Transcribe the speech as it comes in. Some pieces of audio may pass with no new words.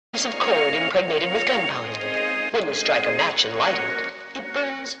use of coal impregnated with gunpowder. When you strike a match and light it, it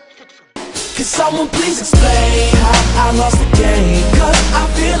burns fitfully. Can someone please explain how I lost the game? Cause I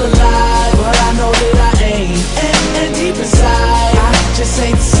feel alive, but I know that I ain't. And deep inside, I just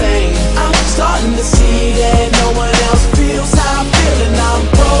ain't the same. I'm starting to see that no one else feels how I'm feeling. I'm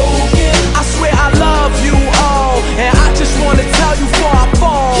broken. I swear I love you all, and I just wanna tell you before I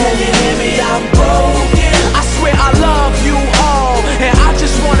fall. Can you hear me? I'm broken. I swear I love you all, and I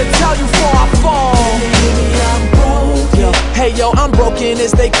just wanna tell you before I fall. Can you hear me? I'm broken. Hey yo, I'm broken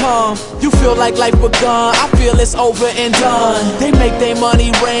as they come. You feel like life begun, I feel it's over and done. They make their money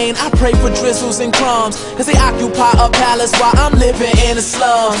rain, I pray for drizzles and crumbs, cause they occupy a palace while I'm living in a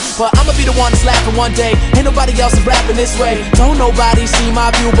slum. But I'ma be the one that's laughing one day, ain't nobody else is rapping this way. Don't nobody see my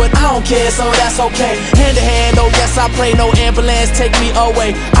view, but I don't care, so that's okay. Hand to hand, oh yes I pray, no ambulance take me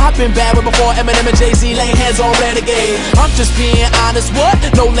away. I've been bad with before Eminem and Jay-Z lay hands on Renegade. I'm just being honest, what?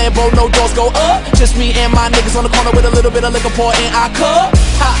 No Lambo, no doors go up. Just me and my niggas on the corner with a little bit of liquor pour in our cup.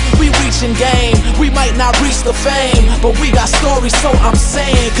 Ha, we reaching game, we might not reach the fame, but we got stories, so I'm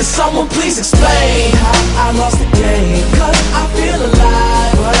saying, can someone please explain how I lost the game? Cause I feel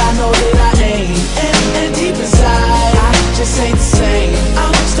alive, but I know that I ain't. And deep inside, I just ain't the same.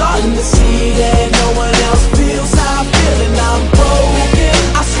 I'm starting to see that no one else feels how I'm feeling. I'm broken.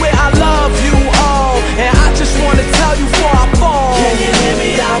 I swear I love you all, and I just wanna tell you before I fall. Can you hear me?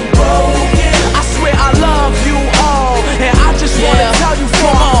 I'm broken. I swear I love you all, and I just wanna tell you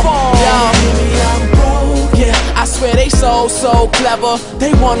before I fall. I swear they so clever.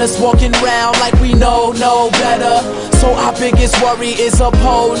 They want us walking around like we know no better. So our biggest worry is a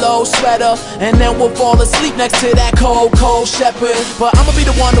polo sweater, and then we'll fall asleep next to that cold shepherd. But I'ma be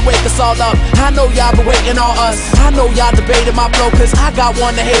the one to wake us all up. I know y'all been waiting on us. I know y'all debating my flow, cause I got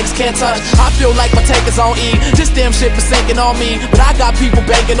one the haters can't touch. I feel like my tank is on E. This damn shit is sinking on me, but I got people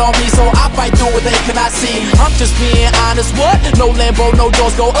banking on me, so I fight through what they cannot see. I'm just being honest, what? No Lambo, no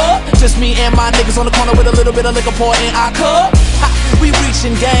doors go up. Just me and my niggas on the corner with a little bit of liquor pour in our cup. Ha, we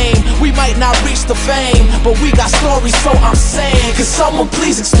reaching game, we might not reach the fame, but we got stories, so I'm saying, can someone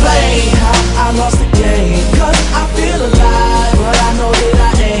please explain how I lost the game? Cause